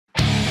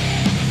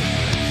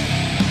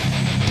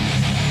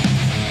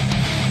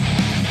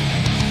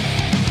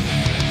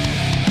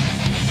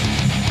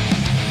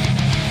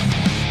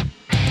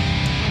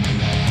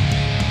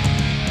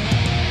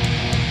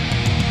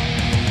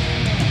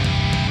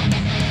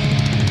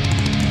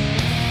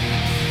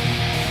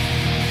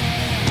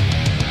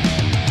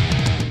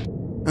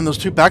And those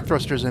 2 back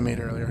thrusters I made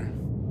earlier.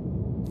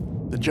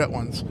 The jet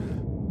ones.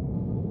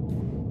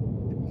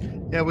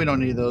 Yeah, we don't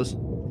need those.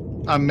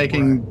 I'm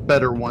making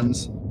better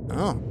ones.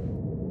 Oh.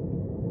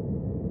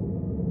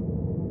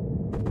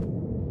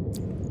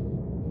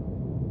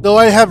 Though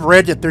I have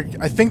read that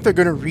I think they're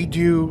going to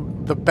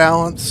redo the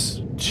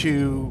balance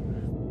to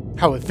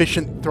how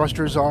efficient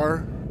thrusters are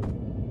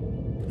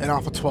in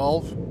Alpha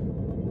 12.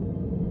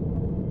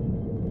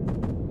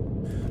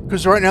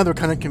 Because right now they're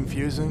kind of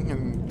confusing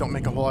and don't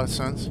make a whole lot of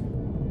sense.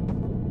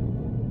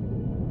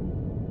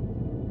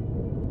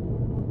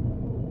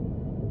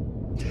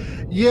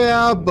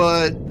 Yeah,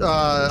 but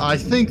I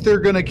think they're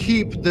going to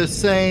keep the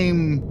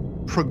same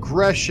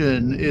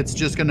progression. It's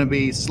just going to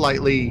be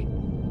slightly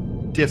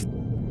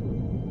different.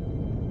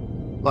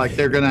 Like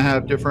they're going to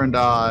have different...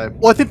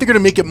 Well, I think they're going to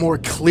make it more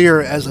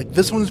clear as like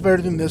this one's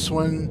better than this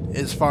one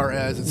as far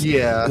as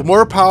it's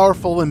more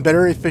powerful and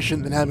better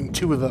efficient than having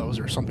 2 of those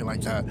or something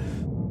like that.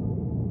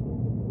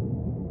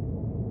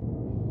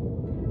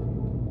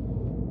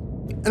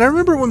 And I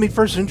remember when they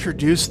first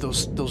introduced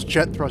those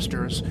jet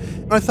thrusters,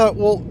 and I thought,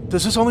 well,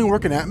 does this only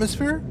work in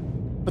atmosphere?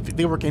 But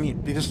they work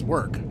they just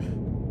work.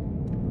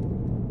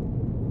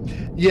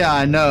 Yeah,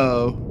 I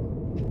know.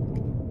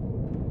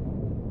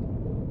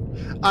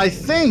 I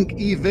think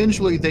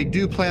eventually they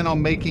do plan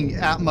on making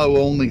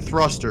Atmo-only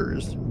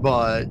thrusters,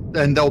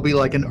 and they'll be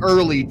like an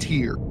early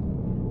tier.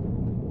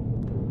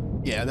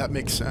 Yeah, that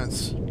makes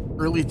sense.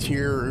 Early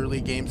tier, early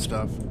game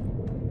stuff.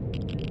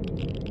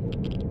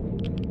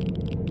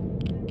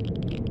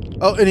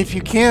 Oh, and if you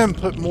can,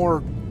 put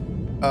more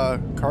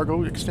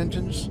cargo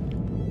extensions.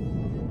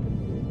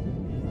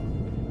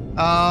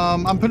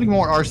 I'm putting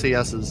more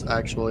RCSs,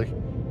 actually.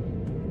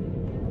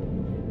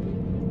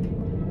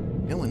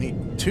 You only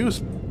need 2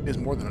 is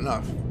more than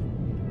enough.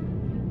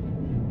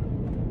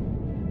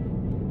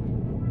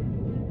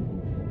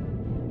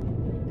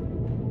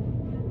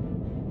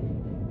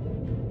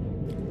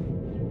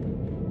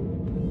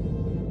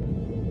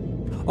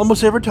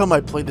 Almost every time I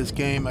play this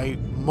game, I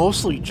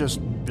mostly just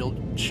build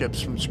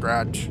ships from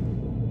scratch.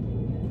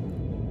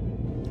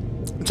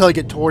 Until I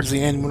get towards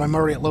the end, when I'm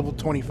already at level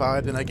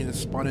 25, then I can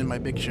just spawn in my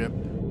big ship.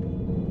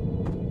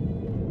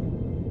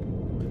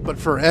 But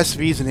for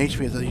SVs and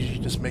HVs, I usually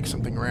just make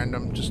something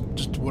random, just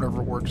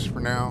whatever works for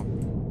now.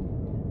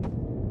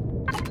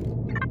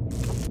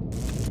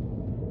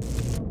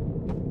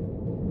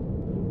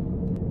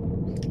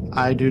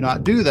 I do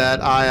not do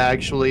that. I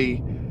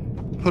actually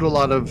put a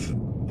lot of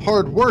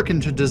hard work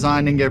into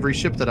designing every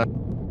ship that I...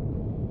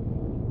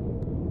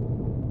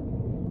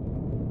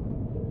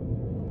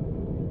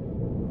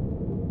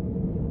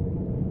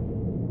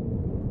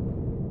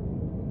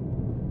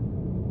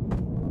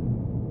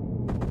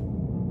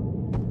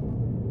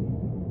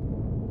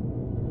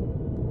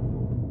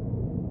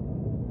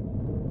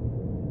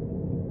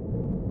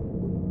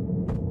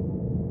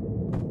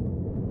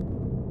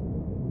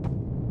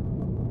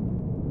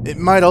 It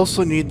might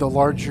also need the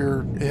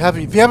larger,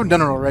 if you haven't done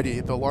it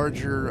already, the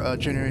larger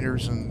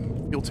generators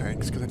and fuel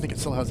tanks, because I think it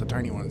still has the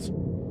tiny ones.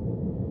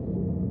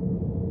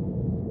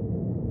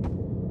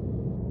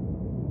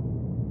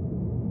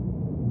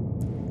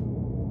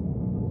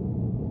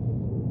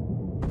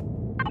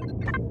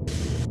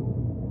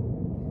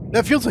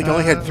 That fuel tank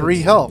only had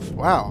 3 health.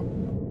 Wow.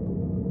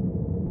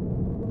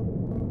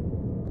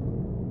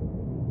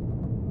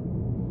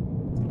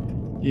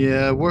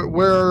 Yeah,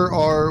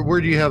 where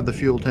do you have the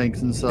fuel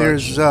tanks and such?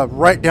 There's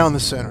right down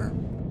the center,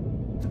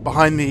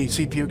 behind the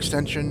CPU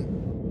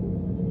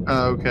extension.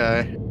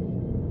 Okay.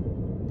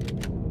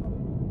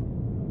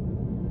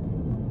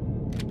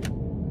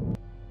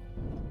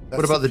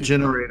 What about the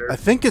generator? I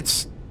think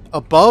it's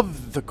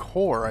above the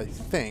core, I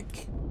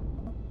think.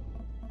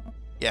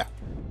 Yeah.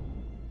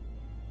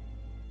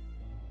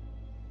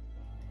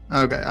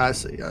 Okay, I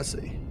see.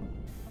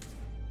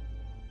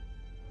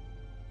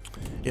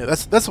 Yeah,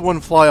 that's the one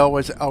flaw I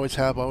always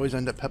have. I always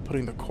end up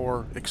putting the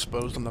core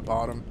exposed on the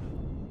bottom.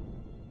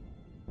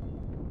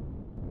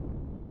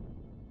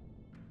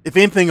 If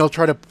anything, I'll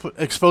try to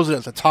expose it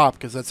at the top,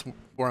 because that's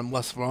where I'm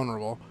less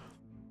vulnerable.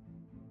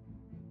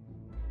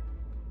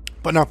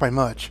 But not by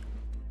much.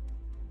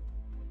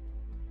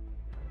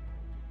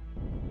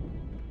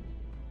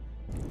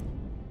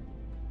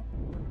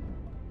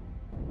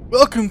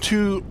 Welcome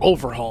to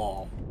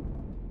Overhaul.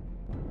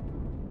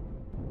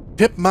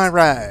 Tip my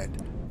ride.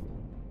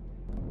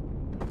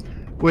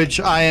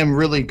 Which I am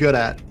really good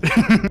at.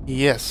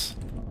 Yes.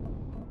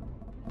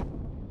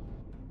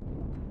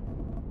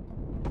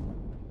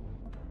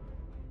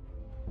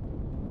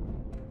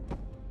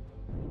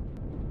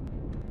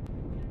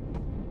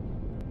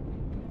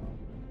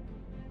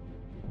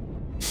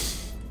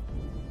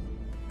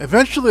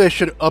 Eventually I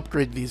should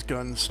upgrade these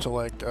guns to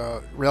like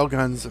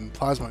railguns and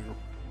plasma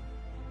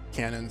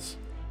cannons.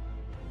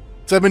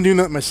 Because I've been doing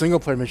that in my single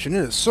player mission. It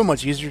is so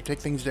much easier to take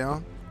things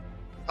down.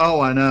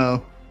 Oh, I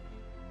know.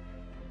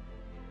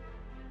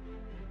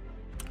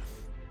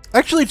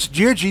 Actually, it's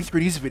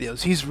GRG3D's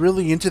videos. He's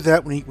really into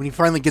that. When he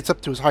finally gets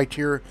up to his high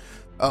tier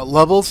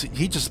levels,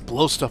 he just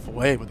blows stuff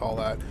away with all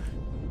that.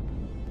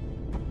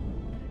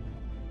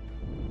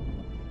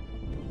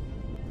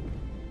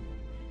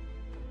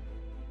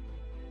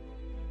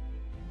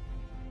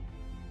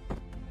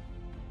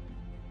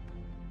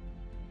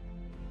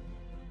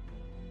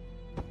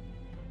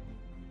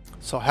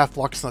 So half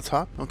blocks on the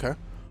top. Okay.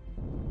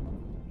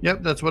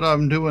 Yep, that's what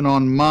I'm doing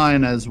on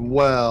mine as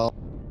well.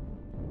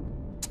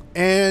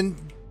 And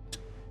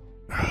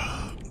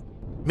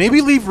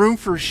maybe leave room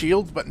for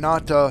shields, but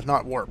not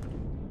warp.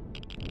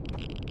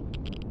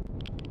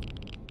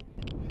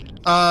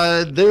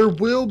 There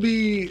will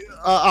be.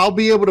 I'll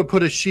be able to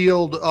put a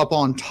shield up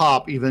on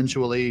top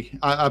eventually.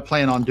 I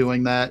plan on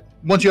doing that.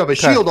 Once you have a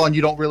shield on,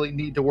 you don't really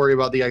need to worry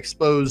about the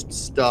exposed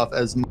stuff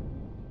as much.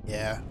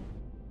 Yeah.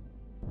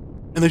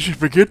 Unless you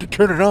forget to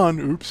turn it on.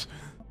 Oops.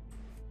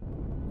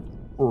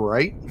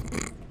 Right.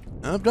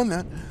 I've done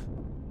that.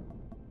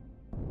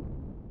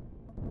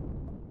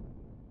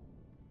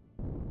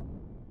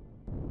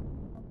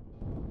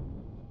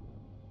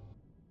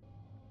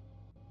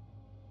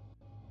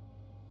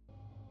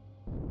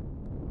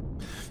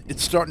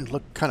 It's starting to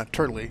look kind of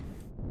turtly.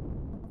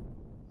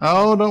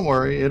 Oh, don't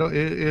worry.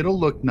 It'll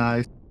look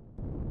nice.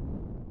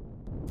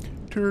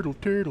 Turtle,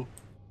 turtle.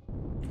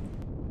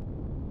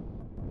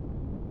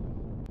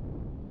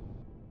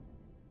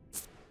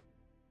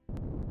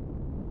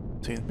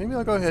 See, maybe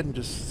I'll go ahead and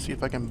just see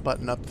if I can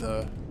button up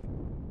the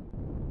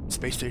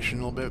space station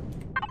a little bit.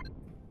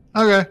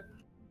 Okay.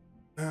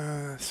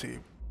 Let's see.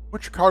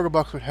 Which cargo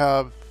box would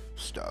have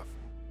stuff?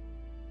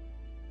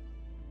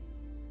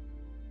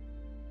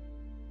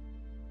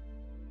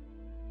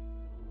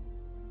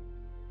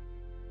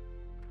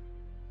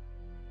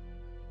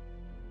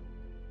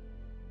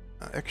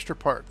 Extra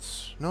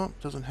parts. Nope,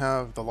 doesn't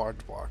have the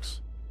large blocks.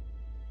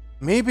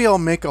 Maybe I'll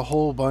make a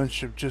whole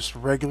bunch of just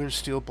regular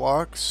steel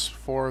blocks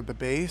for the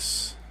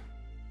base,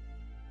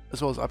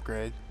 as well as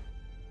upgrade.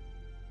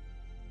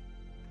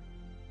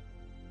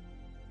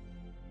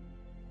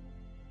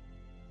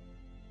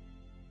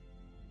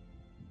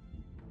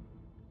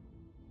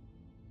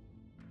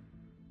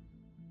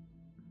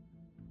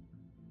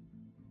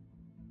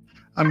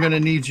 I'm going to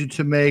need you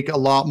to make a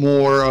lot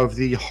more of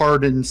the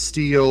hardened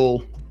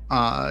steel.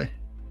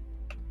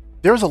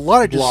 There's a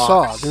lot I just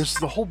blocks. saw. There's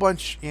the whole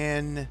bunch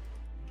in...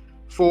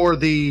 For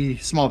the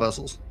small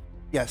vessels.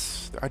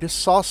 Yes, I just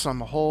saw a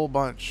whole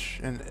bunch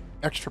in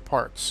extra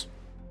parts.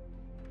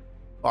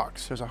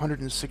 Blocks. There's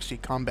 160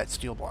 combat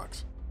steel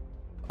blocks.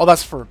 Oh,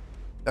 that's for...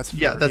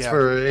 Yeah, that's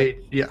for a...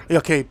 Yeah.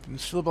 Okay,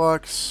 steel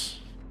blocks...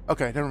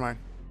 Okay, never mind.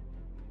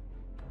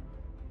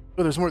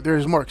 Oh,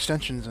 there's more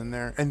extensions in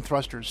there, and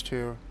thrusters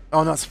too. Oh,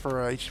 and that's for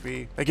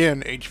HV.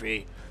 Again,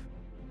 HV.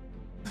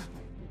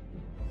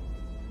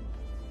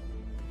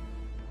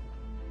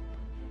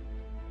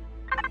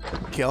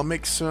 Okay, I'll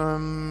make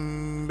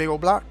some big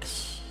old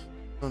blocks.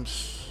 Some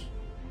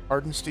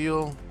hardened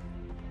steel.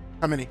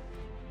 How many?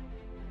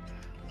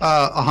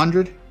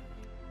 100.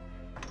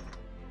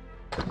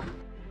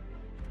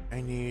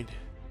 I need...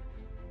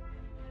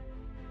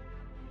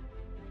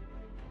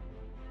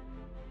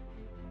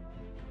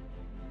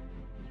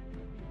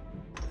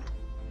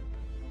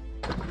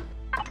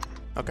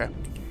 Okay.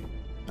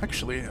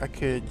 Actually, I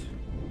could...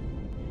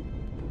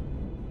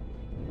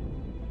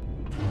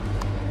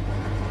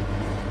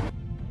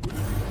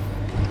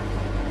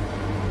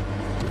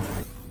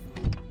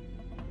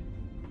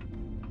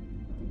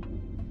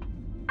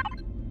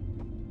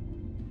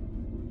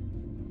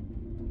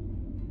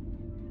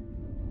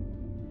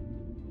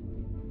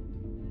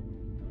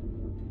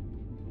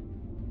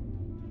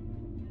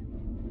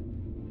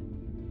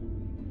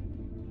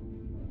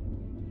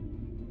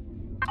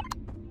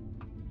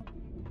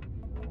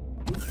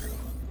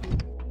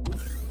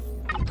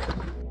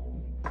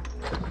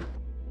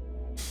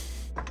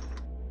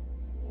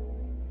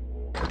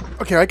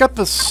 Okay, I got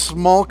the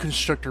small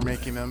constructor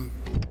making them.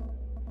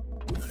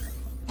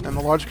 And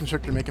the large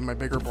constructor making my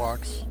bigger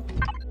blocks.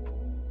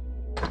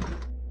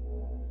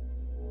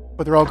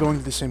 But they're all going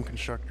to the same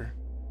constructor.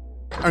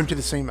 I mean, to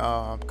the same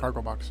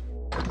cargo box.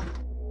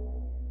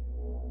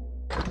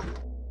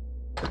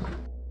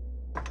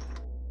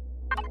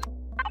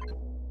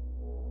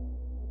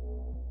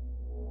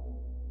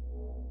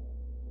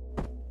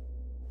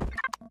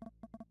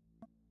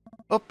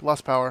 Oh,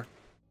 lost power.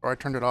 Or I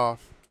turned it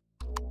off.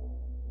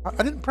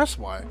 I didn't press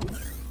Y.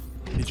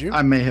 Did you?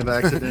 I may have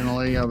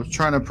accidentally. I was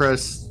trying to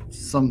press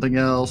something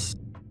else.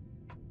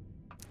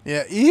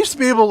 Yeah, you used to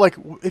be able, like,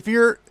 if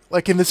you're,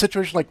 like, in this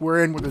situation like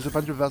we're in, where there's a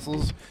bunch of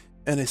vessels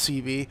and a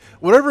CV,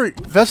 whatever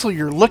vessel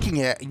you're looking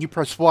at and you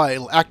press Y,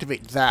 it'll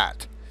activate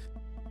that.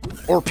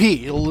 Or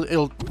P,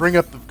 it'll bring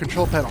up the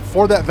control panel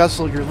for that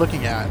vessel you're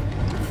looking at.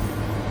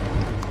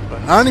 But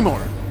not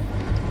anymore.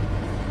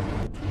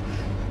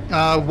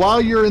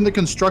 While you're in the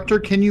constructor,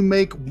 can you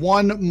make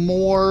one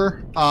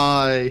more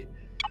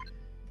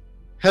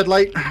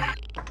headlight?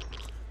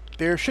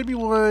 There should be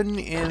one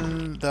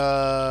in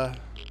the...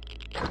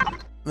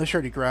 Unless you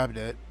already grabbed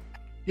it.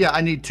 Yeah,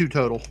 I need 2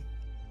 total.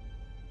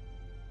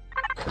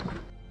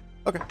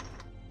 Okay.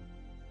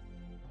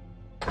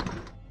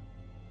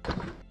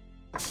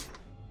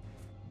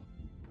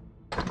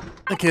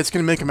 Okay, it's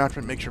gonna make them after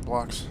it makes your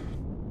blocks.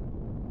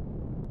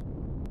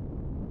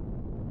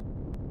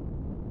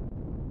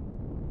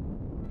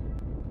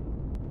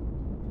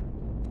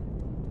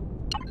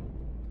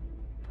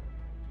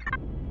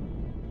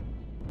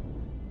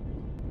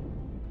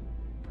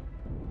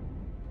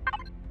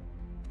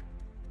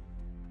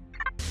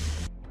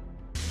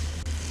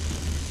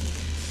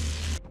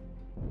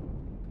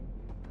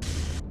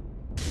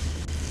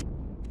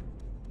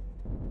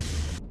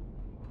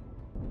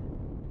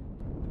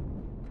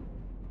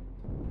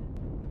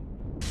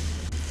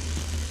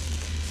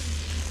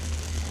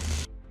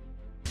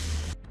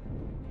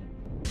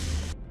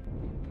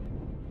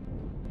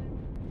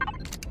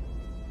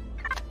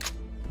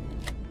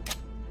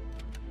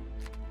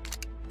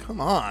 Come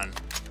on.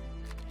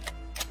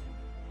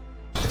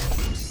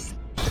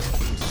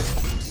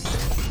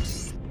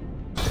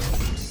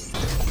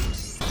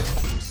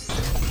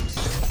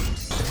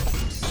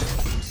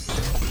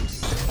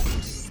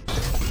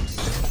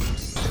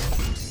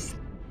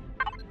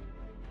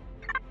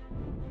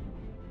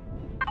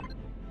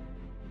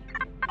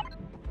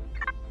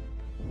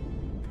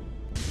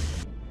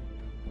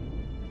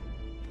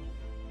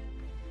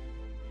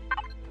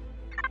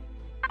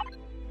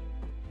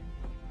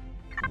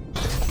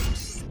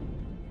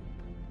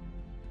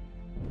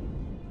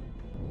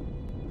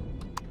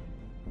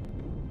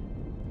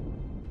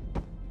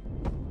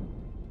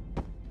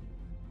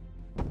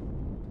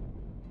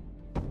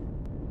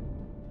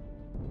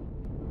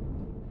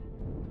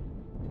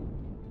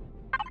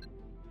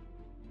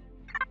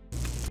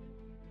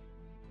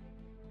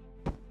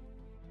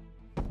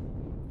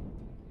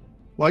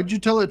 Why'd you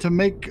tell it to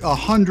make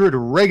 100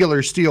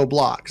 regular steel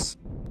blocks?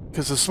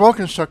 Because the small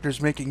constructor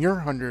is making your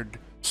 100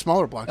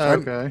 smaller blocks.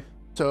 Okay.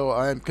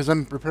 Because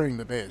I'm repairing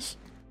the base.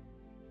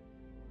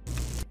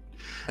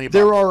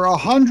 There are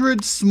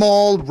 100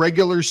 small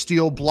regular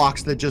steel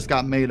blocks that just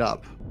got made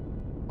up.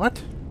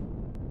 What?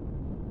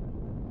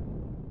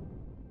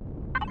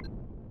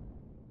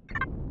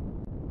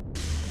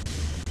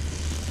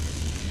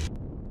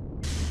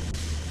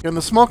 Can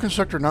the small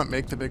constructor not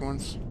make the big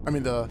ones? I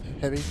mean the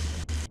heavy?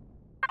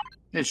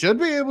 It should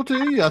be able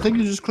to. I think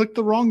you just clicked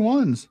the wrong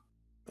ones.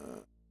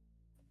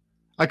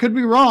 I could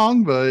be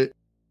wrong, but...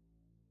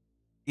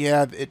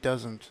 Yeah, it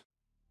doesn't.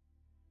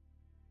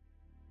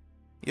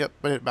 Yep,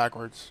 but it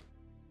backwards.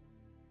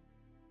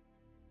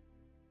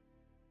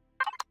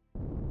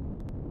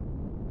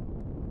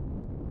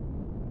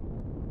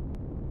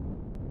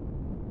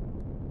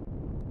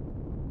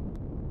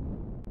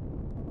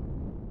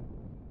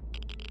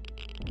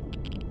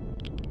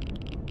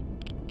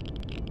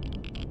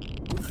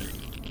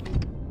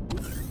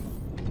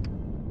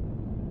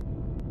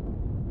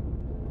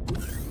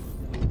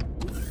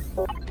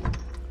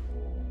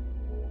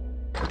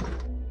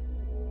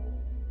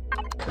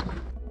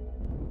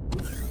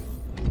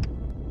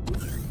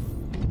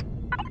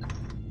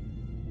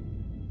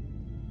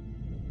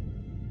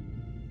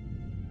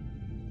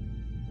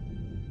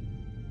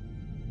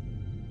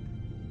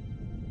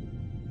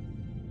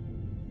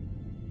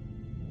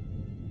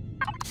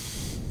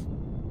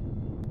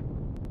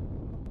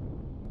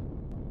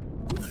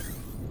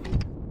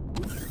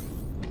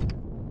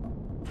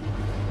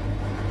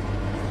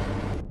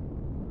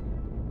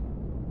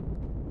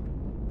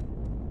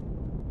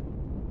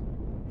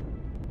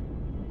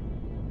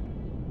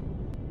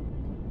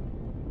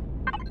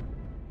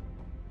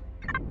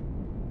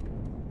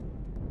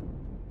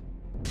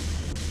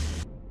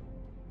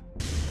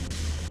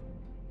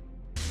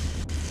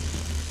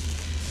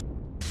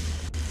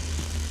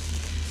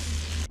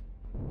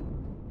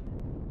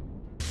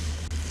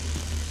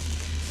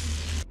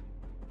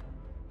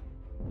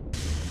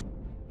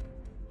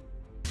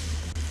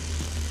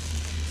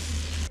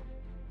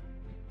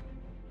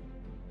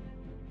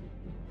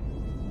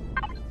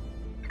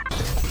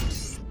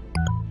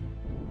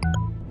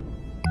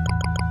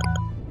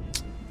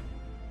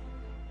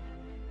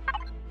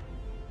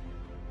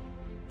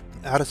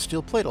 Out of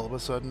steel plate all of a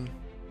sudden.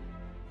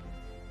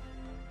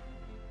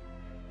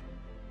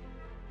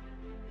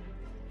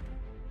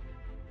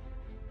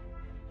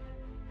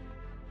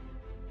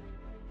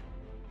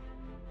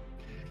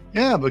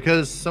 Yeah,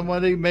 because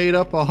somebody made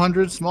up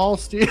 100 small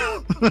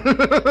steel.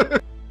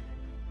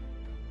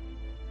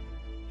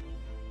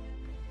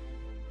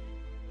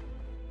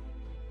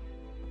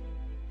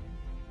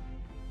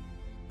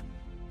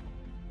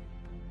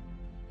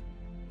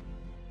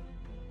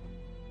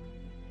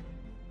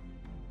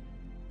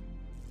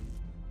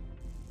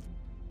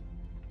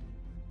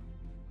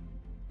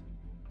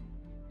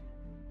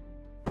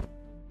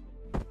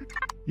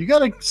 You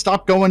gotta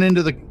stop going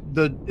into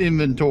the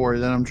inventory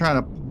that I'm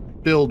trying to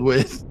build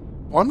with.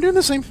 Well, I'm doing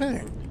the same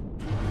thing.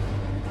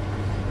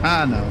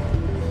 I know.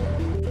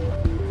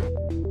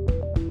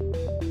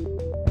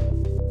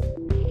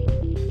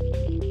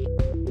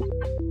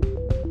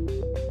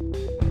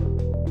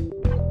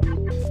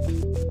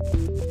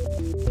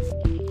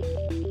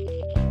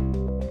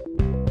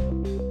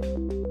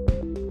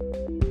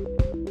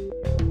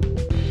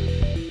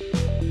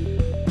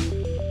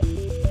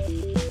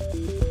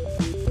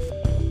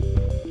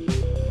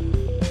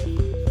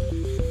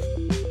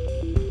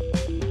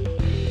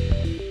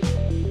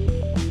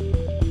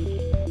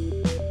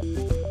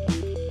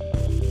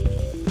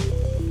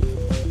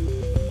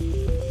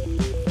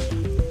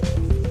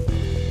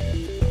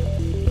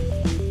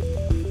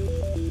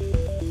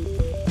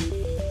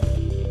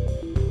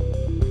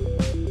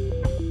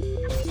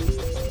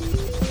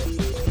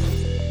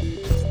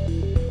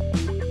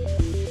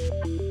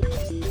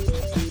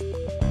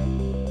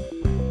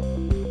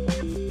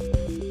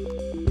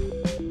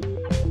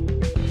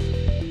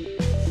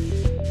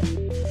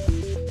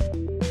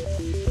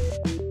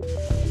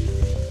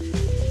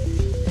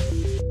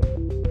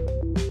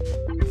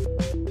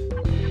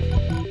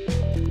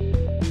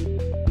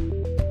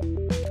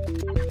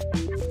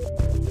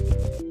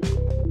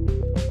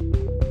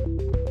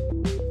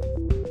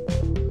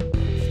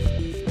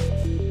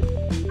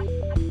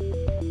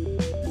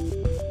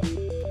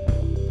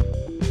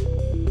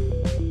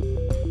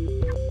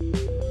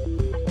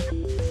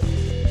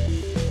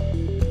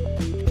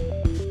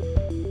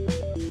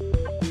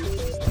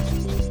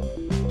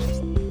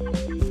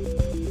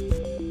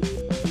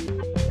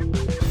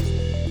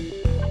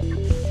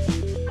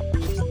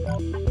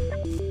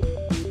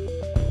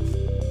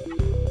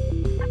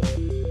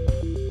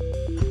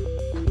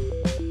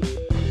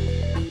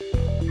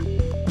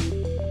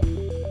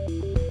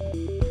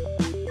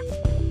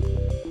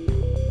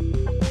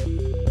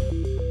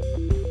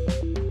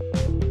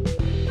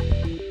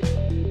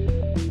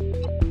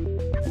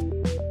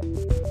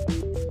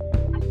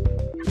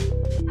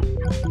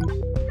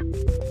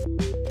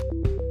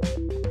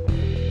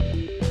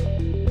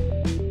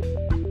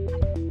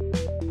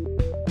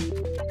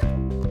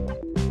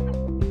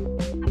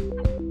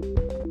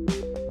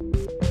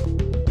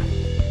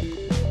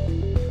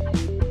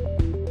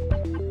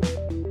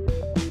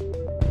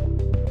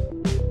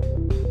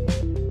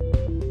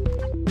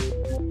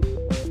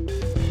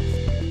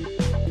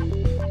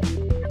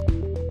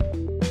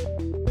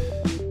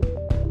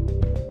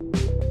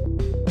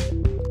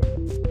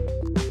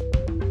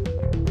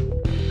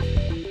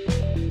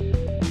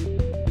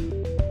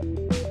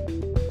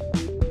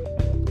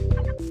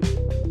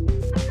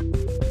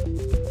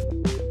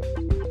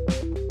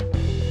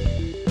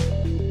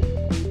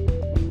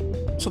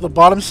 So the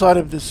bottom side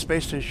of this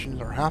space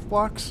station are half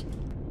blocks?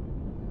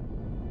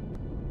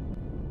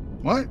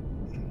 What?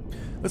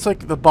 Looks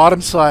like the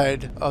bottom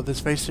side of the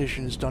space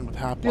station is done with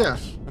half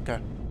blocks. Yeah. Okay.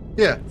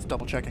 Yeah. Just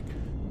double checking.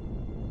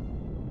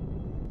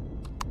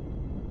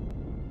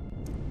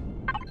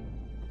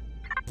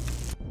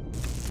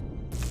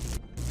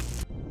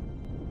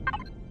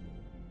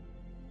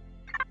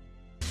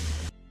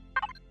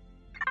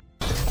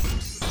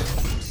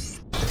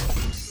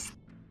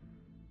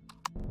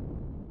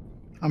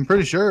 I'm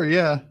pretty sure,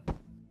 yeah.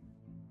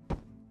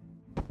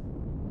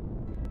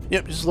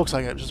 Yep, just looks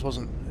like it. Just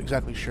wasn't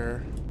exactly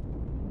sure.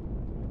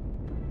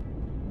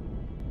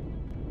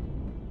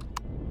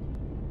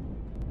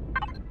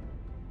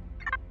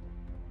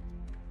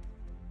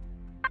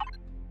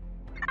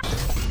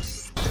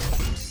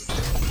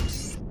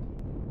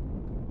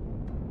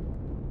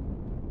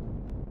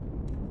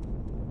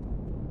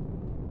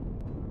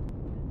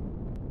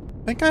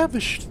 I think I have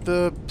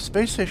the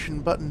space station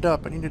buttoned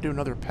up. I need to do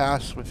another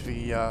pass with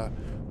the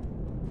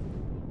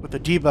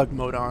debug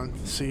mode on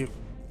to see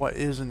what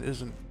is and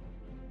isn't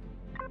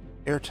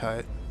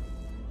airtight.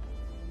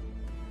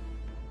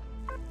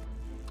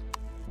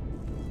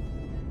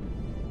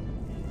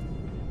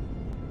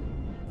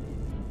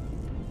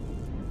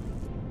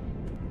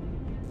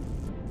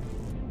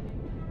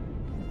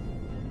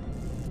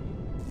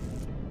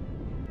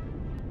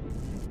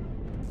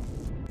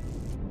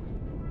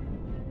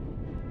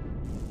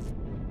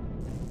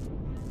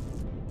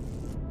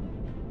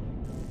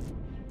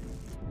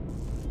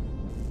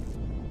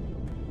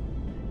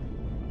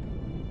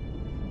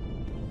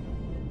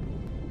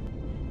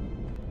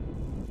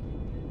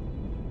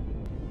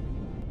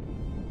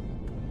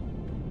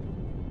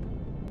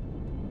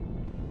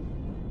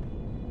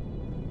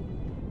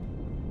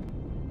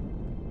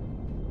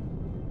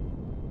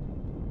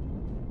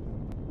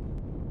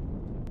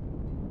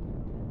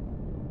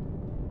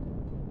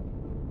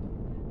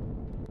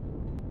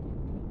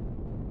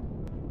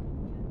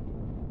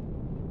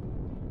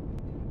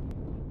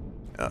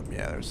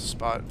 Yeah, there's a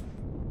spot.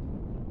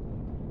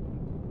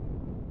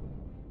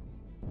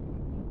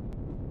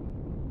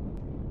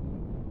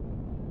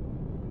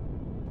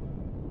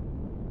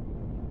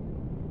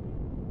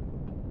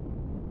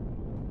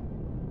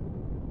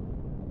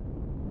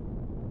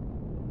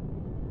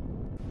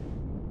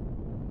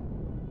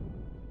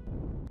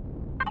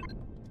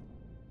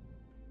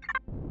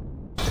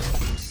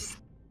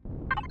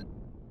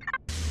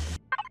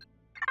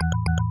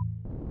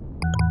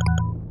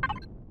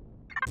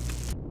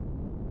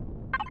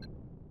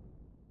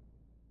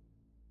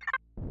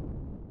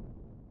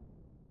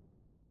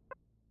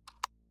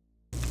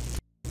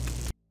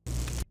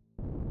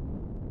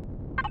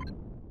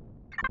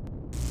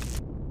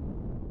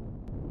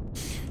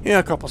 Yeah,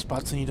 a couple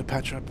spots I need to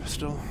patch up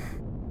still.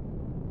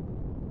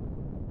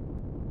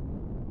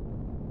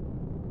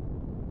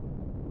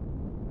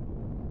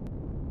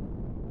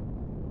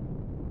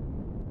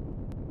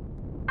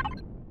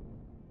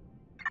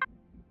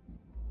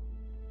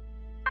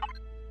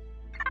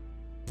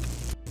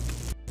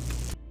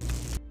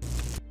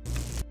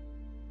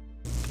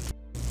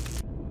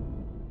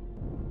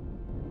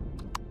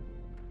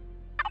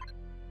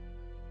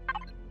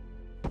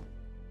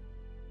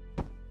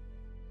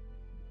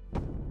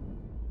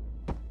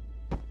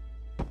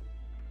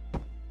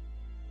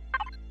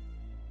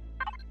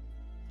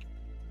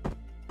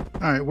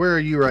 All right, where are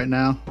you right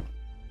now?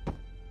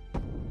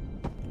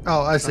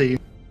 Oh, I see you.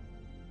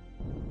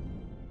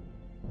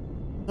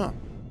 Huh.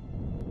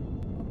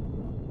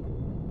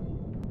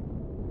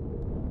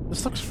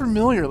 This looks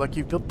familiar, like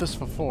you built this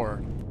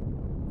before.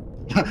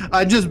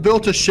 I just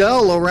built a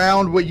shell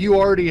around what you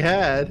already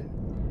had.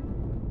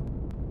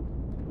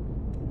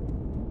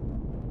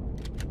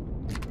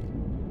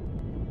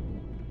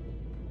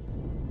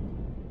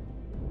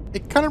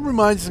 It kind of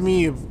reminds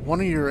me of one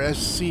of your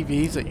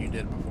SCVs that you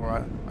did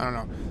before. I don't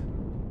know.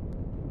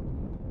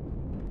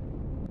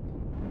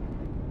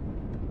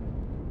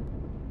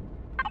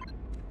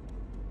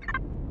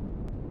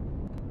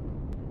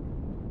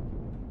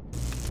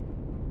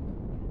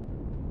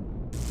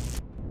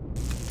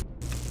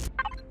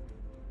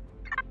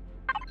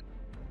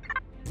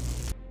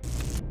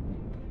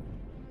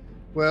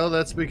 Well,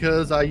 that's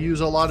because I use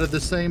a lot of the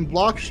same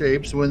block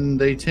shapes when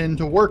they tend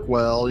to work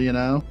well, you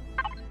know?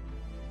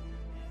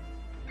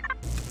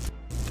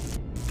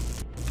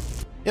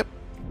 Yep.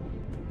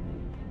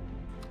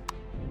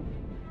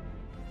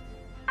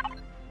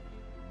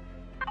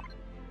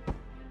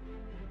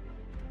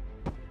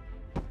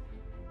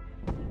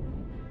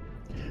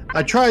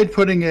 I tried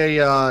putting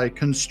a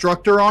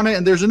constructor on it,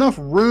 and there's enough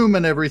room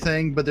and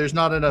everything, but there's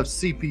not enough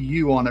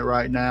CPU on it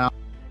right now.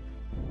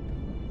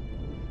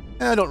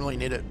 I don't really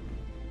need it.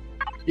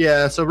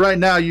 Yeah, so right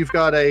now you've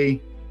got a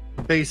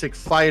basic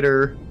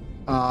fighter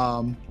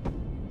that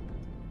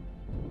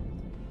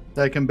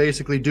can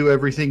basically do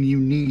everything you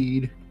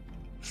need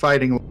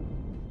fighting.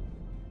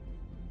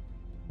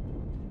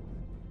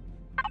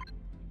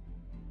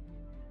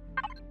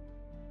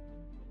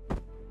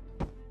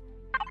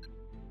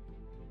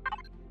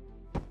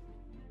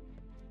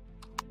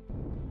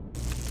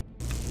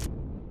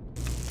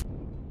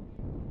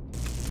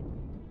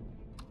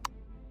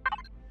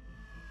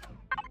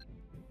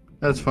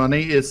 That's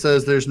funny. It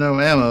says there's no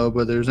ammo,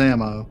 but there's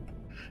ammo.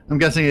 I'm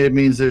guessing it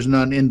means there's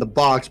none in the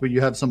box, but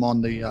you have some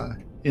on the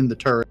in the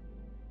turret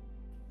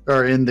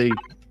or in the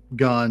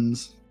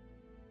guns.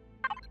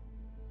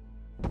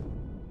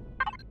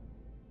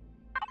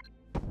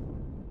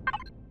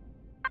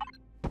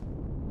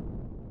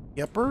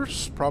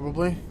 Yepers,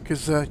 probably,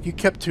 because you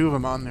kept 2 of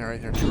them on there,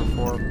 right there, 2 or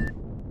 4 of them.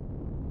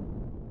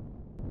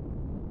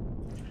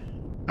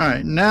 All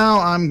right, now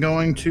I'm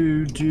going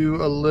to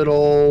do a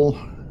little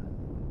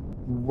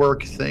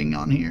work thing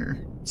on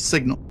here.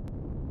 Signal.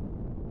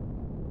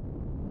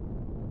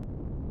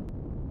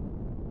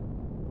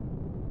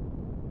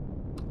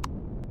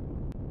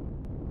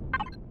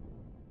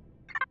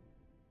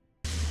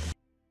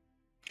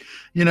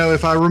 You know,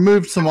 if I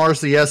removed some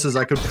RCSs,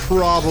 I could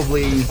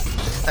probably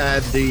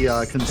add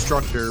the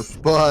constructor,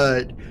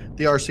 but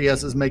the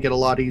RCSs make it a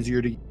lot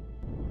easier to...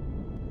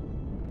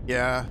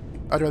 Yeah,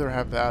 I'd rather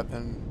have that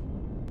than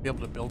be able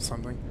to build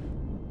something.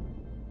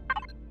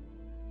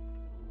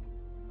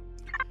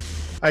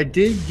 I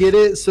did get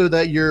it so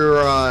that your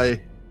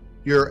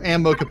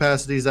ammo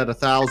capacity is at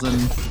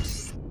 1,000,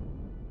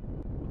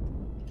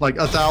 like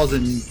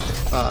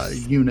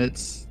 1,000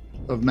 units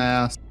of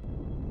mass.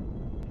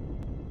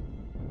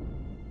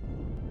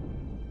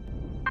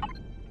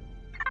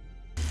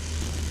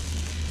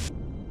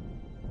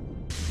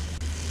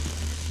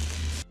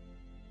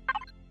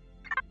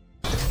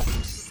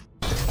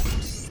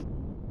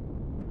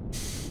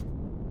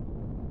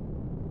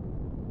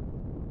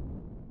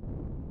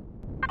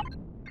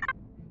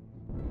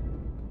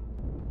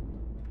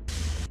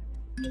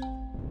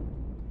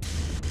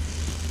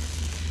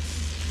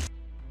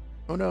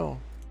 Oh no.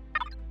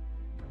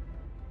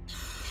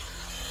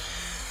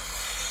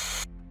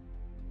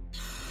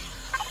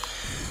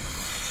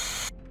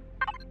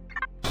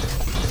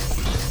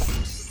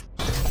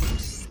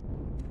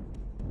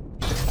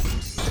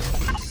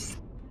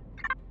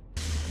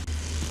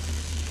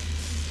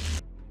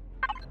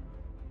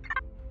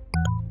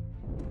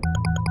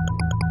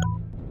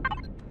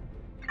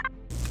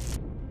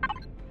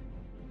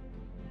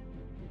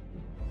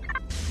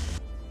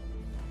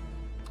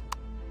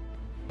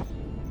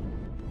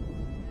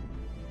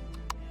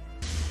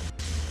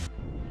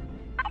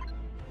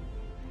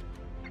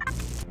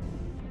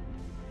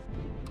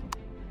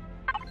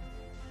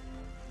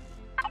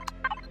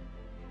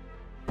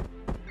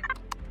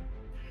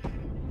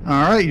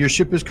 All right, your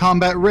ship is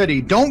combat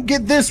ready. Don't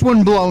get this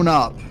one blown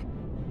up.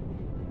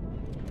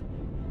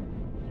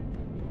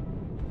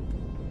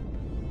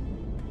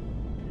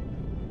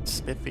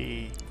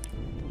 Spiffy.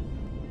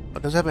 Oh,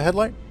 does it have a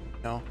headlight?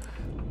 No.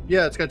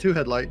 Yeah, it's got 2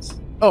 headlights.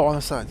 Oh, on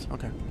the sides.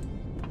 Okay.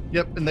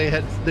 Yep, and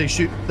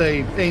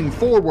they aim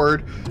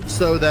forward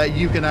so that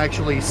you can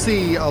actually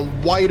see a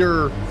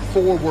wider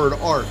forward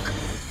arc.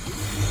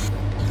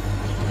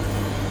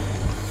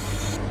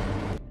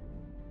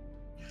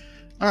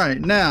 All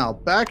right, now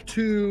back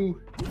to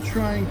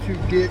trying to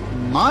get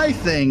my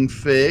thing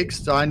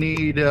fixed. I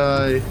need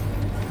to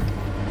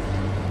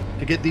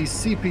get these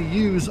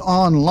CPUs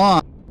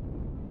online.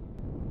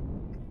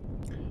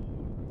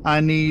 I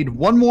need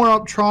 1 more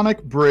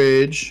optronic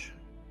bridge.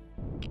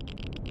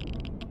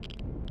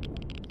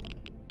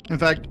 In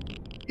fact,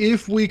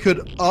 if we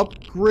could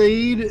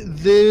upgrade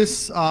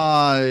this,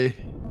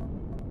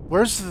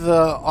 where's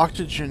the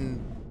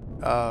oxygen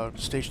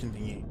station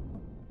thingy?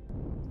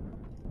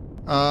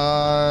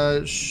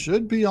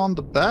 should be on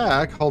the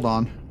back. Hold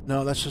on.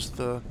 No, that's just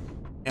the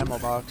ammo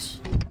box.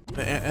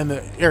 And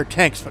the air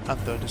tanks, but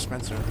not the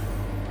dispenser.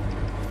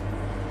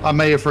 I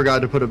may have forgot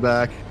to put it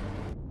back.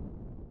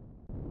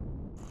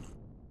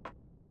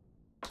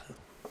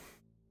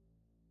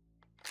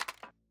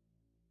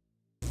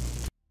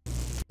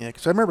 Yeah,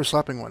 because I remember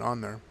slapping one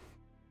on there.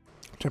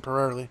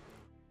 Temporarily.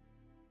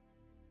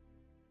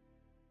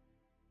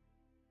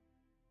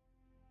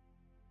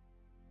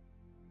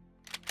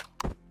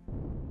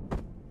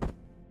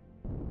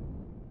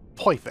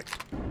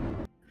 Perfect.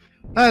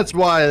 That's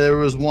why there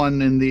was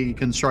one in the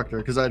constructor,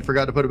 because I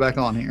forgot to put it back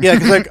on here. Yeah,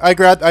 because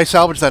I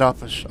salvaged that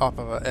off of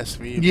a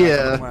SV.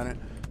 Yeah. Planet.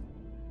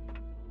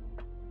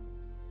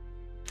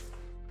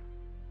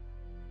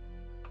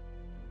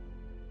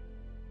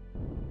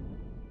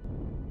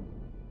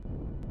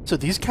 So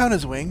these count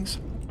as wings?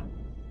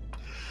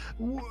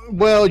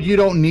 Well, you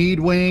don't need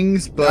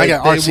wings, but I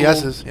got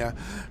RCSs. Yeah.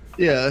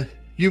 Yeah,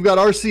 you've got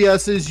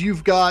RCSs.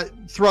 You've got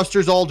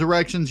thrusters all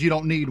directions. You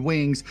don't need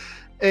wings.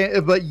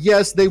 But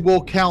yes, they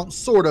will count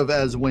sort of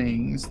as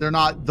wings. They're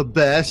not the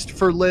best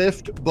for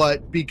lift,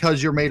 but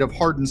because you're made of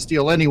hardened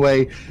steel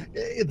anyway,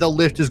 the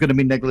lift is going to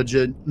be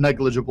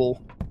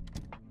negligible.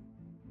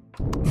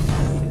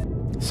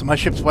 So my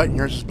ship's white and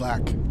yours is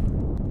black.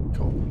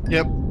 Cool.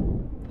 Yep.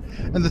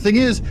 And the thing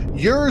is,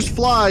 yours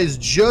flies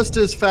just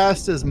as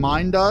fast as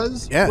mine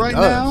does right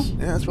now.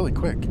 Yeah, that's really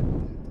quick.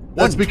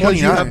 That's because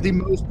you have the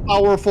most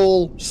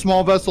powerful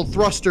small vessel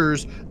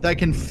thrusters that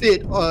can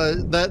fit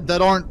that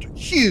aren't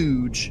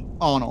huge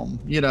on them.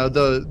 You know,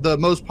 the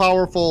most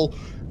powerful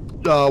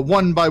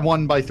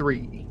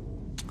 1x1x3.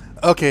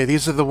 Okay,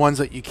 these are the ones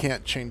that you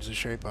can't change the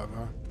shape of,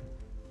 huh?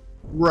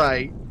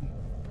 Right.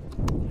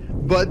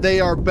 But they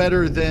are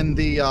better than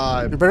the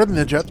They're better than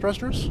the jet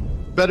thrusters?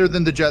 better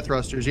than the jet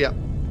thrusters, yeah.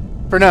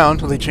 For now,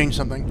 until they change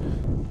something.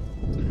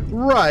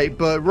 Right,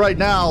 but right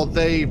now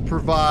they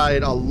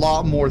provide a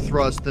lot more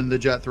thrust than the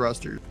jet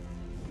thrusters.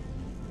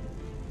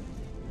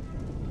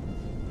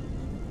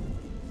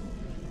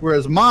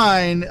 Whereas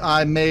mine,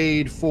 I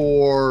made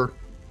for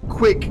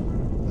quick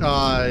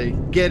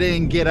get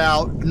in, get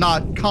out,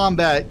 not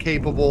combat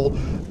capable,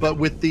 but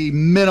with the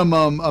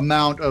minimum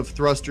amount of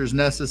thrusters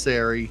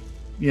necessary,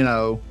 you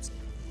know.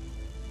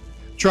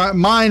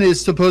 Mine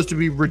is supposed to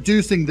be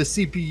reducing the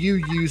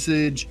CPU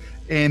usage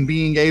and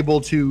being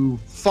able to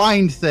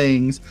find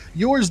things.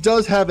 Yours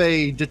does have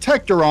a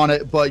detector on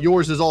it, but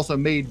yours is also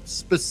made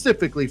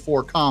specifically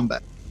for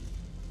combat.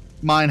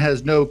 Mine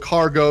has no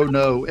cargo,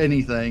 no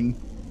anything.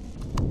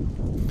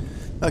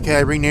 Okay,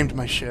 I renamed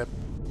my ship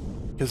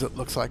because it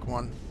looks like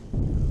one.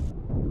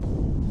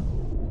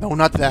 No,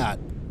 not that.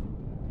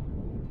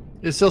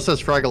 It still says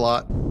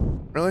Frag-a-lot.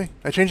 Really?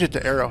 I changed it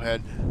to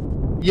Arrowhead.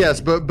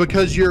 Yes, but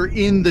because you're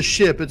in the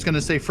ship, it's going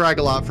to say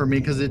Frag-a-lot for me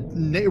because it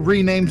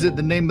renames it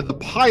the name of the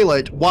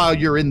pilot while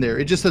you're in there.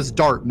 It just says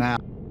Dart now.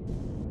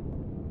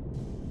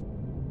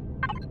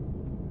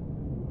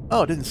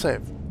 Oh, it didn't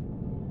save.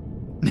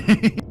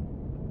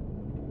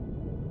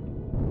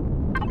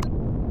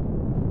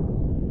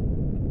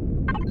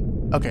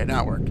 Okay,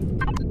 now it worked.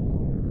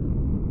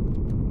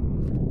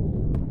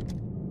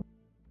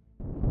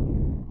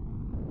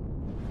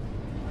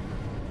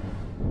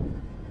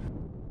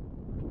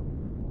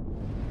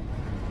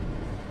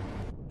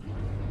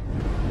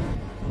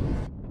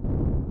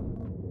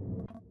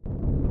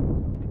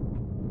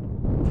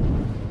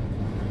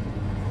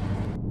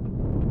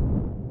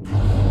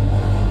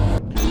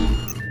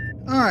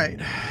 All right,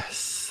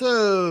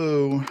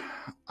 so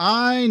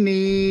I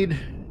need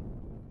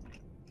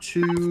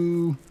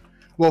to...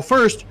 Well,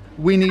 first,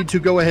 we need to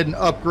go ahead and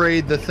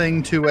upgrade the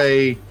thing to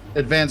a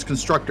advanced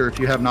constructor if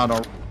you have not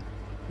already.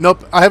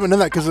 Nope, I haven't done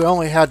that because I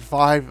only had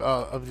 5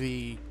 of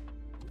the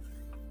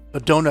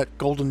golden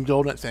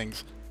donut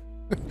things.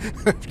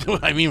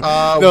 I mean,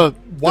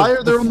 why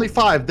are there only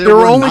 5? There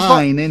were only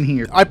 9 in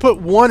here. I put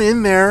 1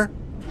 in there.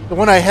 The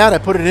one I had, I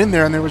put it in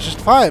there, and there was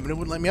just 5, and it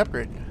wouldn't let me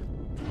upgrade.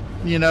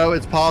 You know,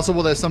 it's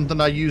possible that's something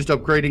I used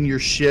upgrading your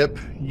ship.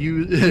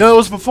 No, it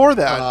was before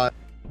that.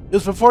 It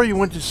was before you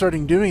went to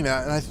starting doing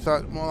that, and I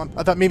thought, well,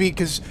 I thought maybe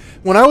because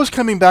when I was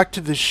coming back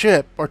to the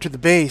ship or to the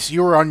base,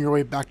 you were on your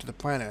way back to the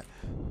planet.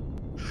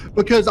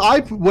 Because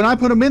when I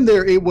put them in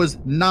there, it was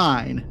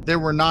 9. There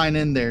were 9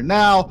 in there.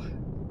 Now,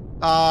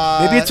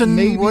 maybe it's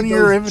one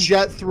year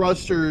jet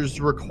thrusters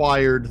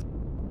required.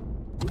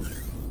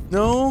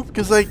 No,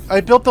 because I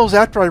built those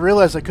after I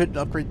realized I couldn't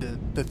upgrade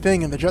the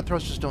thing, and the jet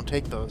thrusters don't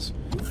take those.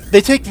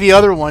 They take the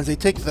other ones. They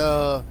take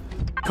the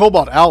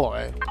cobalt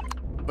alloy,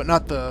 but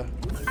not the.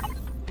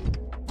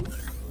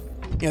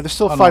 Yeah, there's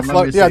still 5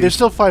 flux. Yeah, there's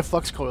still 5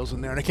 flux coils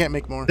in there, and I can't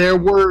make more. There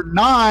were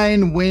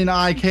 9 when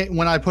I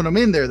put them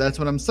in there. That's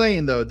what I'm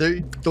saying, though.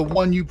 The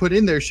one you put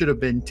in there should have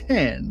been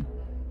 10.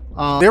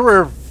 There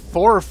were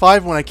 4 or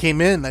 5 when I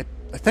came in. I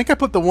think I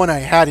put the one I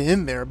had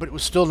in there, but it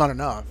was still not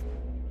enough.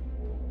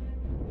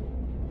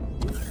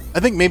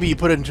 I think maybe you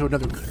put it into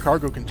another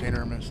cargo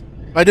container.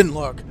 I didn't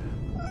look.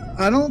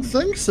 I don't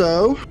think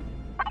so.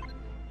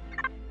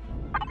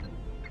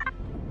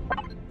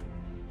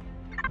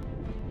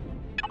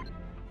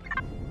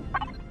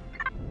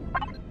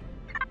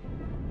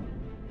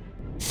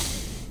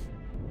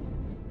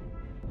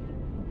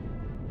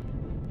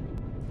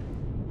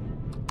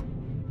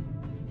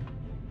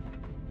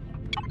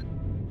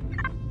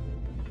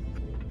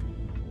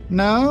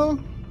 No,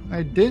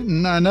 I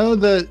didn't. I know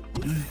that...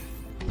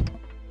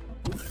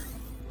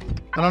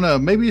 I don't know.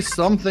 Maybe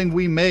something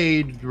we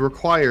made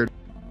required.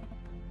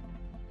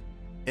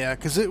 Yeah,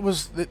 because it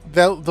was...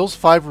 those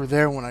 5 were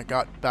there when I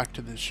got back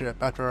to the ship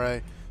after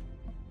I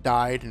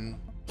died and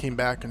came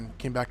back to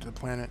the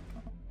planet.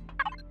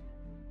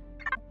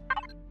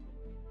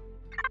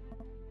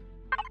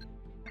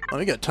 Oh,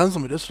 you got tons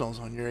of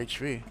medicinals on your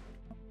HV.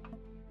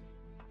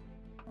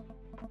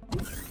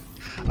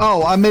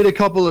 Oh, I made a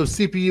couple of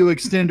CPU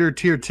extender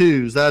tier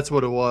 2s. That's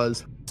what it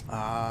was.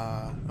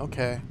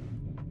 Okay.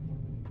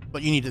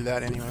 But you needed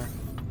that anyway.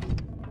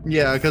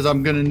 Yeah, because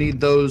I'm going to need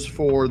those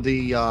for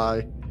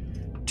the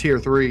tier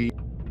 3.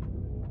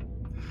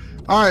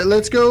 All right,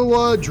 let's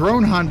go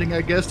drone hunting,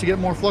 I guess, to get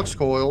more flux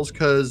coils,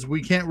 because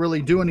we can't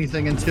really do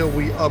anything until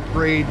we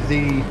upgrade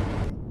the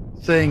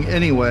thing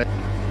anyway.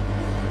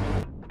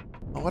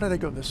 Oh, why did I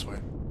go this way?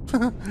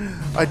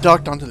 I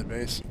docked onto the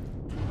base.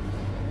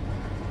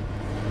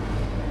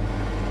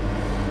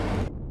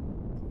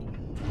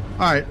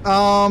 All right,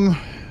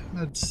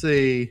 let's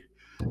see.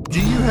 Do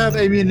you have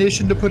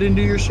ammunition to put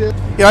into your ship?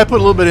 Yeah, I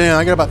put a little bit in.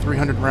 I got about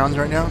 300 rounds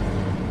right now.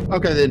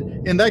 Okay,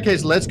 then. In that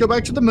case, let's go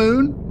back to the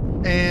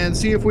moon and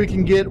see if we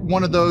can get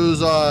one of those,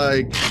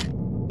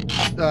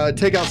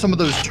 take out some of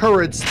those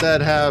turrets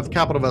that have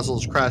capital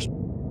vessels crashed.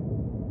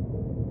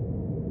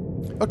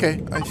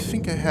 Okay, I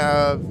think I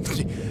have... Let's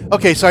see.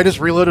 Okay, so I just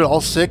reloaded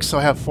all 6, so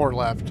I have 4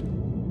 left.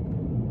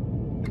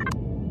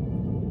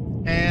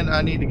 And and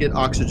I need to get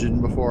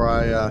oxygen before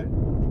I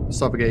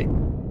suffocate.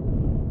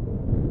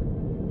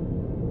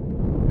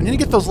 I need to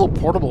get those little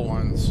portable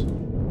ones.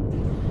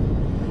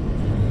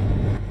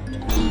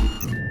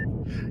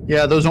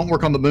 Yeah, those don't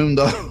work on the moon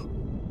though.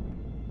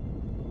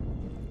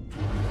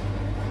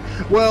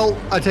 Well,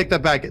 I take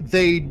that back.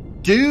 They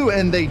do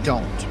and they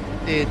don't.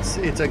 It's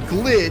a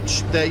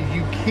glitch that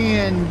you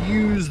can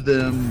use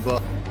them,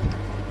 but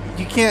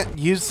You can't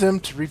use them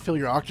to refill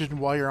your oxygen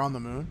while you're on the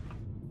moon?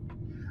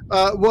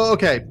 well,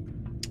 okay.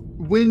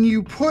 When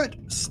you put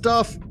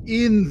stuff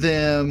in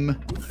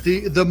them,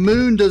 the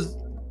moon does.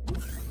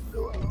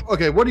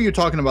 Okay, what are you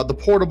talking about? The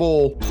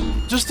portable.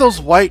 Just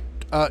those white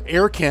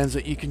air cans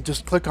that you can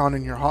just click on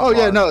in your hotbar. Oh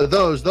yeah, no,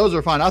 those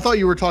are fine. I thought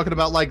you were talking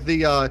about like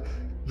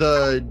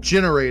the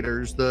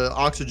generators, the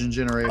oxygen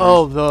generators.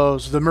 Oh,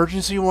 the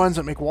emergency ones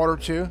that make water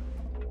too?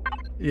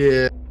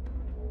 Yeah.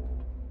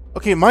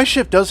 Okay, my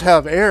ship does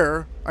have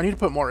air. I need to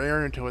put more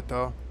air into it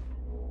though.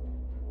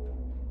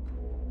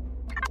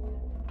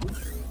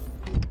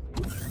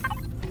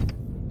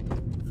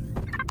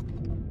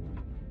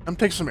 I'm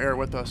taking some air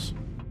with us.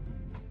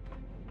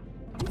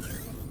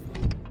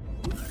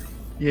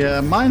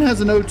 Yeah, mine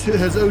has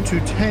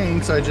O2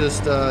 tanks. I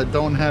just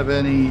don't have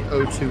any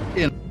O2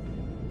 in.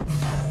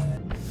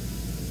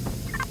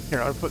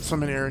 Here, I'll put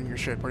some in air in your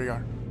ship. Where you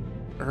are?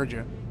 I heard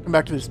you. Come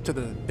back to this.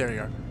 There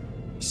you are.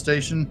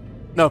 Station.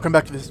 No, come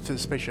back to the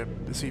spaceship.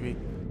 The CB.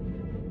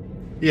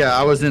 Yeah,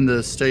 I was in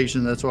the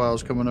station. That's why I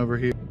was coming over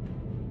here.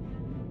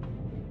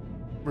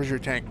 Where's your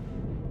tank?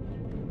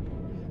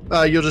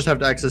 You'll just have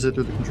to access it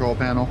through the control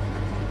panel.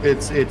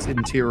 It's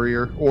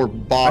interior or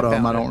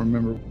bottom. I don't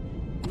remember.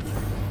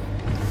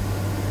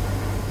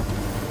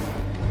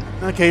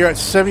 Okay, you're at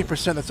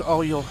 70%. That's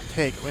all you'll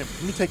take. Wait,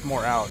 let me take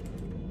more out.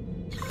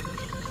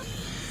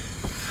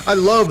 I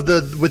love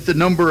with the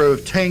number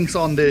of tanks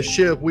on this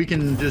ship, we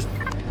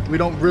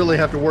don't really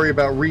have to worry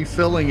about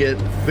refilling it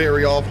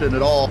very often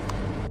at all.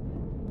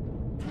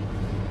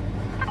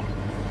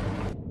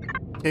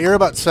 Yeah, you're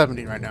about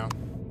 70 right now.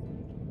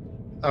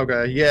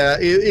 Okay, yeah,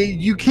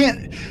 you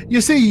can't.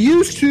 You see,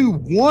 used to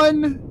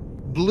one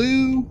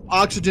blue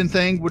oxygen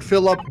thing would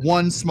fill up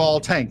one small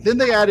tank. Then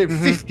they added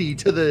 50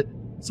 to the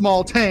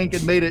small tank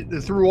and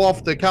threw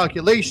off the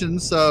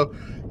calculations, so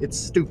it's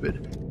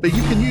stupid. But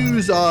you can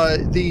use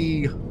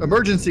the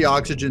emergency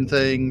oxygen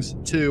things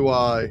to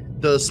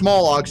the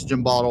small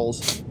oxygen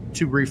bottles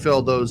to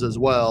refill those as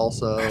well.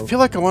 So I feel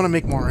like I want to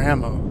make more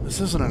ammo.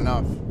 This isn't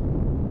enough.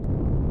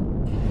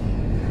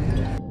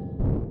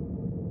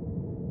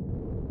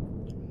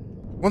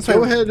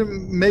 Go ahead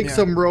and make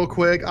some real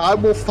quick. I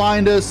will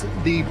find us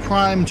the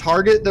prime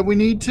target that we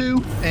need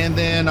to, and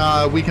then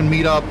we can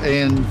meet up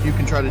and you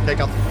can try to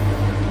take out.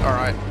 All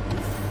right.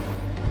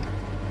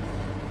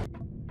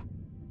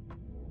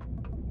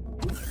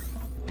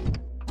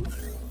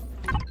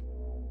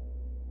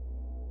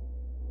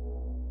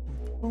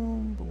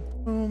 Boom, boom,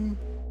 boom.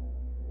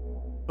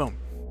 Boom.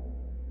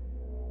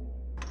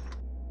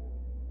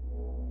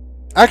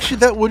 Actually,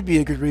 that would be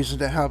a good reason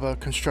to have a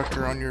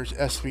constructor on your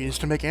SV is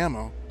to make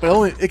ammo.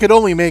 But it could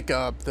only make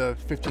the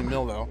 15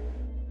 mil though.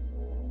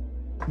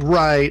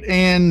 Right,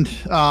 and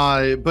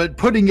but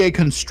putting a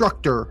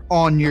constructor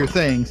on your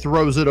thing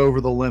throws it over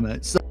the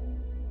limit. So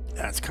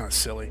that's kind of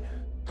silly.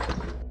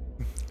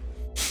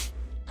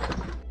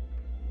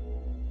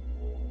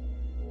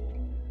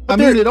 I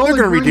mean, they're going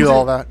to redo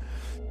all that.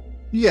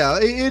 Yeah,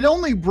 it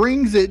only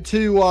brings it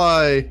to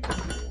like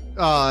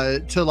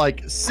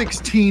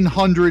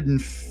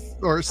 1,600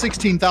 or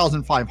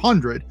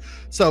 16,500.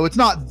 So it's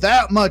not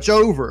that much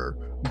over.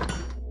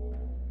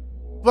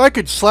 Well, I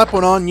could slap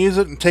one on, use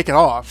it, and take it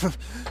off.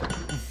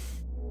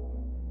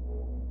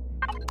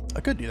 I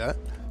could do that.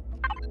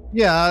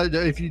 Yeah,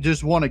 if you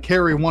just want to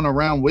carry one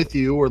around with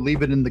you or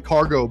leave it in the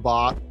cargo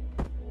box,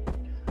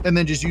 and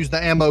then just use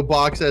the ammo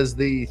box as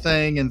the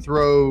thing and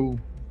throw,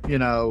 you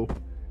know,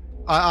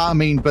 I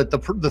mean, but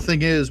the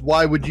thing is,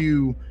 why would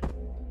you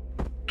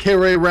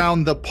carry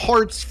around the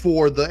parts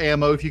for the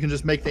ammo if you can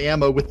just make the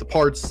ammo with the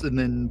parts and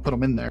then put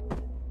them in there?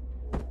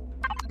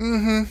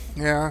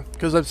 Yeah,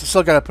 because I've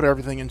still got to put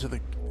everything into the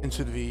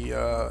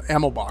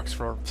ammo box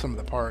for some of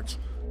the parts.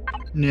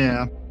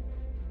 Yeah.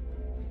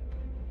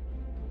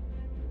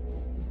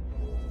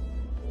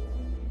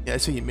 Yeah, I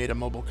see you made a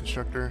mobile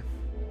constructor.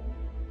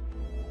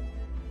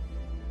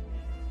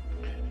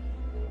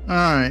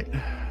 Alright.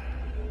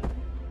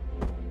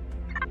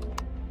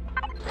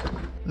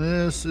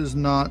 This is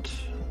not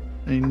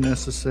a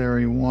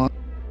necessary one.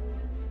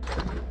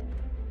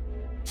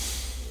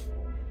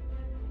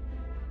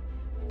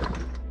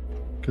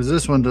 Because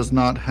this one does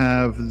not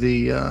have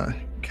the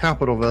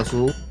capital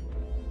vessel.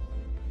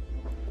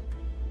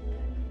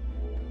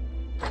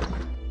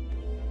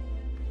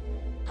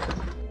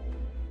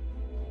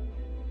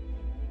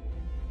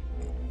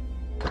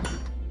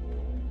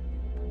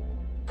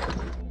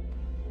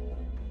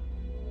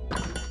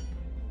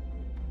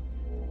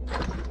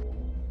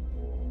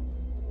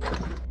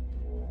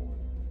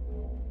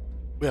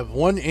 We have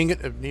 1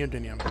 ingot of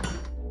neodymium.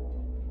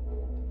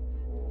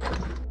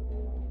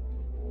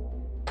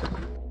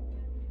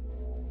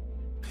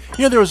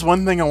 You know, there was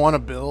one thing I want to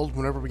build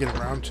whenever we get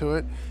around to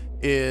it,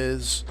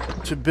 is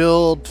to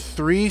build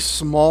 3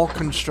 small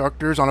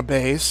constructors on a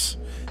base,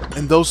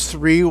 and those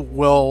 3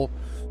 will...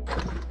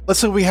 Let's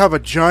say we have a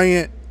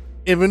giant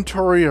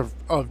inventory of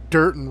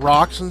dirt and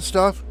rocks and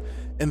stuff,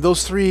 and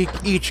those 3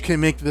 each can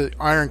make the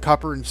iron,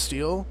 copper, and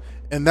steel,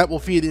 and that will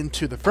feed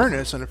into the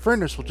furnace, and the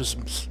furnace will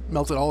just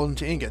melt it all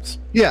into ingots.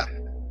 Yeah.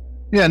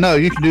 Yeah, no,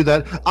 you can do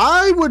that.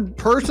 I would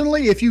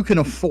personally, if you can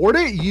afford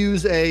it,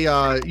 use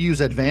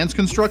advanced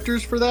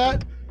constructors for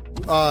that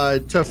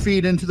to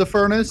feed into the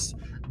furnace,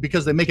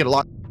 because they make it a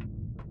lot.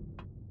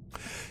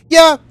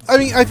 Yeah, I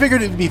mean, I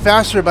figured it'd be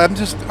faster, but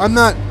I'm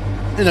not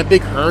in a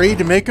big hurry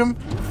to make them.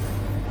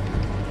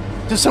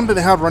 Just something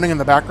to have running in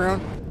the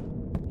background.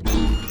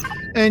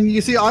 And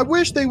you see, I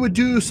wish they would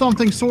do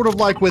something sort of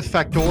like with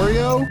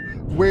Factorio,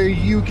 where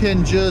you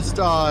can just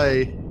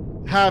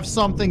have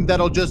something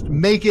that'll just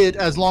make it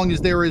as long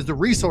as there is the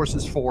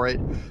resources for it,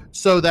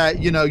 so that,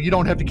 you know, you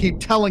don't have to keep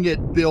telling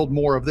it, build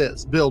more of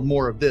this, build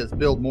more of this,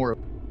 build more of...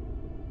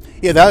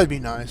 Yeah, that would be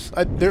nice.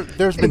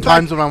 There's been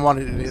times when I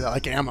wanted to do that,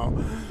 like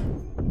ammo.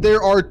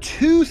 There are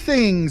 2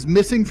 things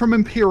missing from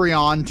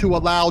Empyrion to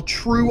allow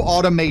true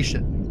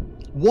automation.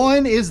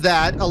 One is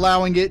that,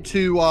 allowing it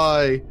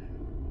to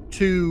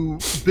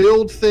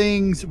build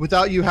things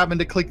without you having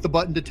to click the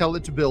button to tell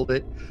it to build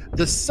it.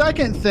 The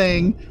second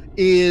thing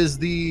is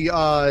the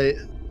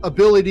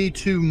ability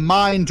to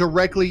mine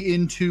directly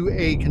into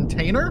a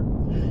container,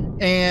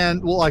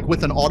 and, well, like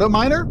with an auto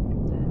miner.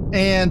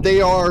 And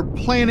they are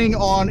planning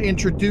on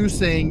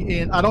introducing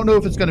in, I don't know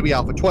if it's going to be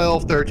Alpha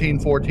 12, 13,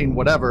 14,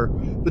 whatever,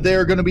 but they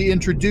are going to be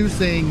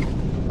introducing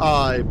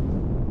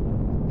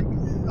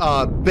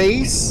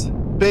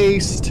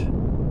base-based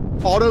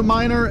auto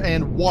miner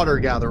and water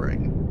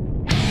gathering.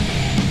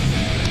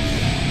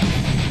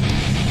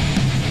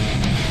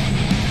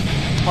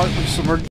 Partly submerged.